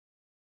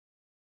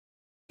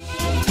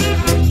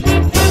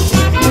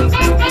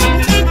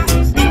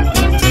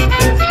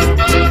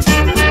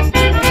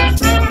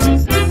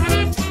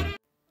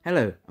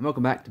and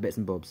welcome back to Bits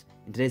and Bobs.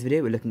 In today's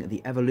video we're looking at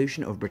the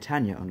evolution of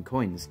Brittania on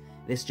coins.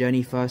 This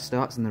journey first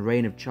starts in the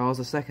reign of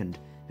Charles II,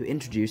 who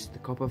introduced the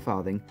copper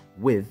farthing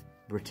with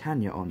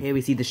Brittania on. Here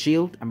we see the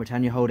shield and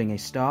Brittania holding a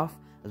staff,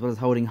 as well as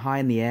holding high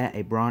in the air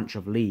a branch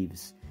of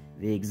leaves.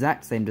 The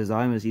exact same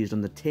design was used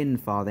on the tin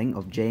farthing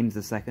of James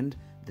II,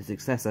 the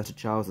successor to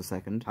Charles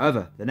II.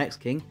 However, the next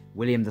king,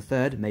 William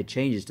III, made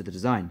changes to the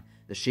design.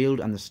 The shield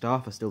and the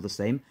staff are still the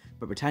same,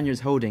 but Brittania is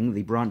holding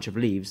the branch of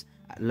leaves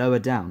lower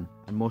down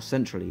and more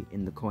centrally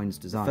in the coin's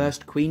design. The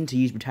first queen to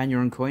use Brittania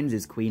on coins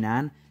is Queen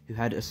Anne, who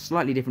had a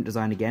slightly different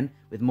design again,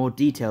 with more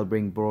detail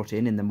being brought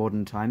in the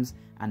modern times,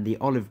 and the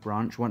olive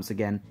branch once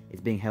again is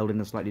being held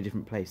in a slightly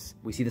different place.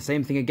 We see the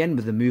same thing again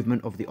with the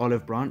movement of the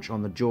olive branch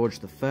on the George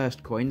I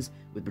coins,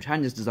 with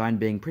Britannia's design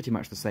being pretty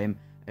much the same,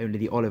 only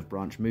the olive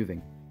branch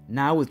moving.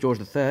 Now with George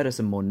III are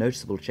some more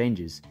noticeable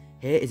changes.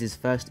 Here is his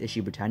first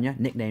issue Brittania,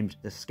 nicknamed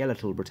the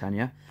Skeletal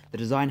Brittania. The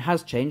design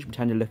has changed,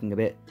 Brittania looking a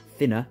bit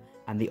thinner,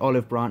 and the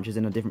olive branch is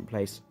in a different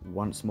place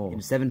once more. In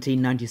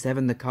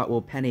 1797 the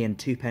cartwheel penny and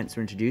 2 pence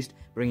were introduced,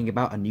 bringing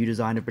about a new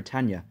design of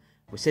Brittania.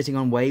 We're sitting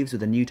on waves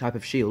with a new type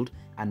of shield,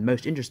 and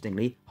most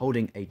interestingly,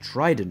 holding a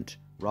trident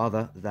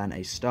rather than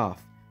a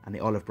staff, and the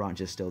olive branch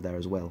is still there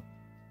as well.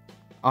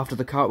 After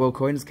the cartwheel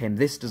coins came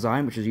this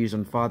design, which was used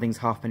on farthings,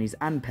 halfpennies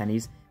and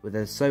pennies, with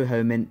a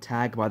Soho Mint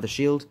tag by the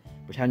shield,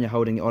 Brittania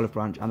holding the olive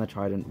branch and the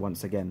trident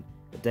once again,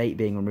 the date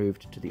being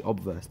removed to the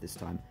obverse this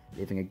time,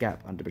 leaving a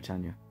gap under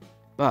Brittania.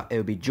 But it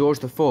would be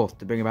George IV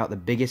to bring about the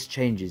biggest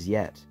changes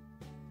yet.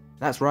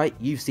 That's right,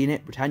 you've seen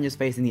it, Britannia's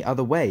facing the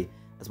other way,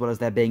 as well as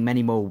there being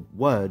many more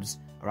words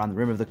around the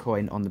rim of the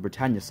coin on the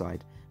Brittania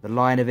side. The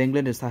Lion of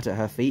England is sat at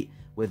her feet,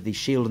 with the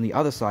shield on the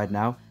other side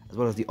now, as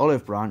well as the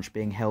olive branch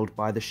being held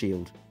by the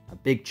shield. A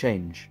big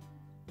change.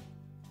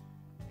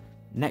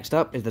 Next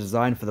up is the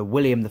design for the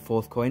William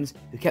IV coins,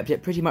 who kept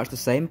it pretty much the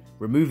same,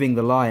 removing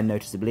the lion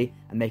noticeably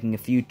and making a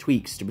few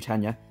tweaks to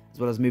Brittania, as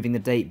well as moving the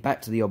date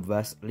back to the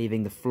obverse,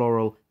 leaving the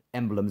floral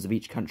emblems of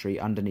each country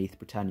underneath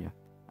Brittania,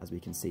 as we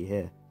can see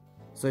here.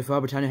 So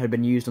far Brittania had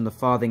been used on the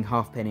farthing,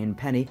 halfpenny and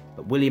penny,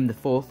 but William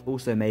IV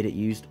also made it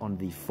used on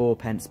the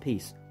 4-pence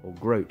piece, or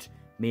groat,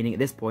 meaning at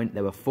this point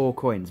there were 4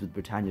 coins with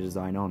Brittania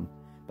design on.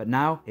 But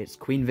now it's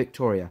Queen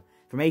Victoria.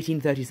 From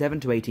 1837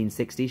 to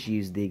 1860 she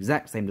used the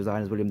exact same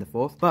design as William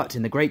IV, but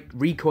in the great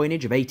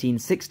recoinage of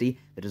 1860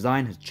 the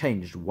design has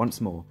changed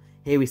once more.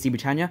 Here we see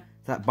Brittania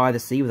sat by the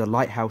sea with a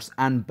lighthouse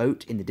and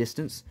boat in the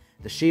distance.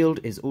 The shield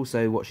is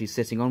also what she's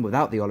sitting on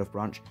without the olive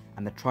branch,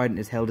 and the trident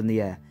is held in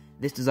the air.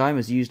 This design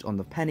was used on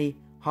the penny,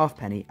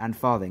 halfpenny and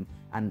farthing,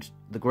 and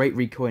the great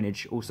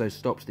recoinage also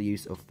stopped the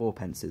use of 4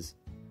 pences.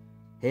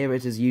 Here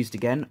it is used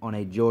again on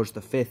a George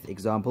V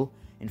example.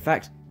 In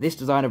fact, this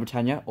design of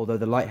Brittania, although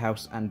the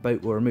lighthouse and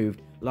boat were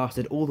removed,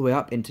 lasted all the way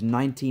up into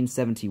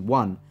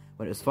 1971,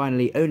 when it was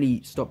finally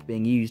only stopped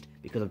being used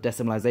because of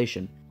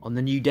decimalisation. On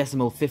the new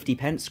decimal 50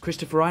 pence,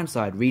 Christopher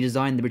Ironside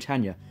redesigned the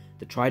Brittania.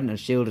 The trident and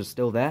shield is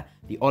still there,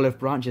 the olive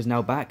branch is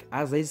now back,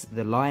 as is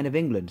the Lion of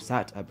England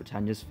sat at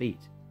Britannia's feet.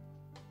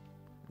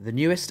 The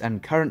newest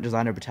and current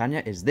design of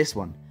Brittania is this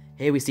one.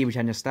 Here we see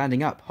Brittania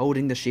standing up,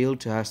 holding the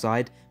shield to her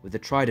side, with the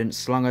trident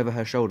slung over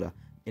her shoulder,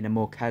 in a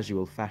more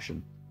casual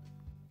fashion.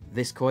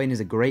 This coin is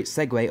a great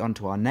segue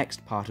onto our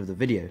next part of the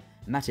video,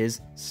 and that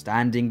is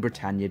Standing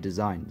Brittania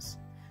designs.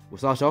 We'll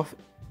start off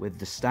with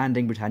the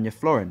Standing Brittania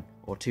florin,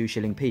 or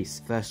 2-shilling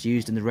piece. First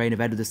used in the reign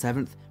of Edward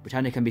VII,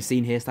 Brittania can be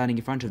seen here standing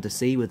in front of the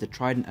sea with the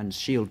trident and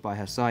shield by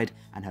her side,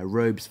 and her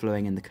robes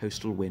flowing in the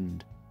coastal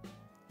wind.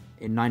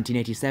 In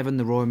 1987,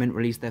 the Royal Mint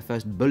released their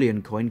first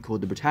bullion coin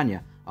called the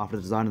Brittania, after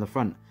the design on the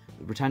front.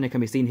 Brittania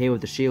can be seen here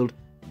with the shield,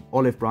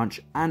 olive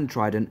branch and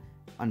trident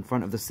in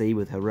front of the sea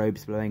with her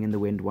robes blowing in the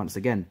wind once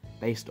again,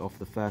 based off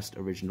the first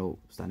original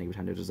Standing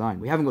Brittania design.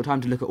 We haven't got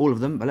time to look at all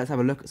of them, but let's have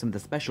a look at some of the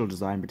special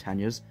design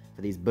Britannias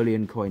for these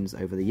bullion coins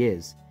over the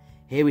years.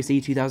 Here we see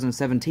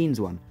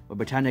 2017's one, where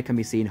Brittania can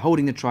be seen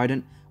holding the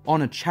trident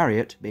on a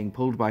chariot being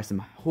pulled by some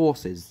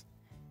horses.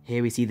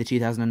 Here we see the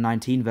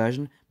 2019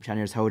 version.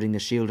 Brittania is holding the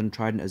shield and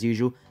trident as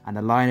usual, and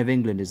the Lion of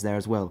England is there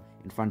as well,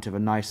 in front of a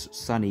nice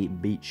sunny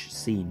beach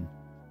scene.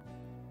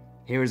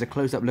 Here is a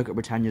close-up look at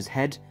Britannia's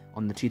head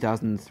on the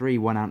 2003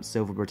 1-ounce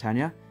silver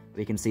Brittania.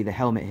 We can see the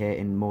helmet here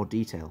in more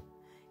detail.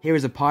 Here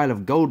is a pile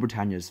of gold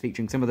Britannias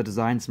featuring some of the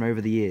designs from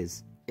over the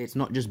years. It's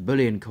not just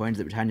bullion coins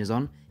that Britannia's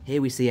on.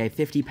 Here we see a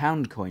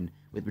 £50 coin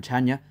with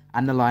Brittania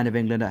and the Lion of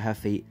England at her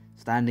feet,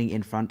 standing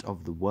in front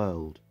of the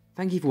world.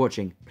 Thank you for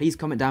watching. Please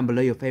comment down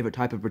below your favourite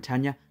type of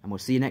Brittania, and we'll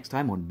see you next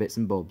time on Bits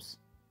and Bobs.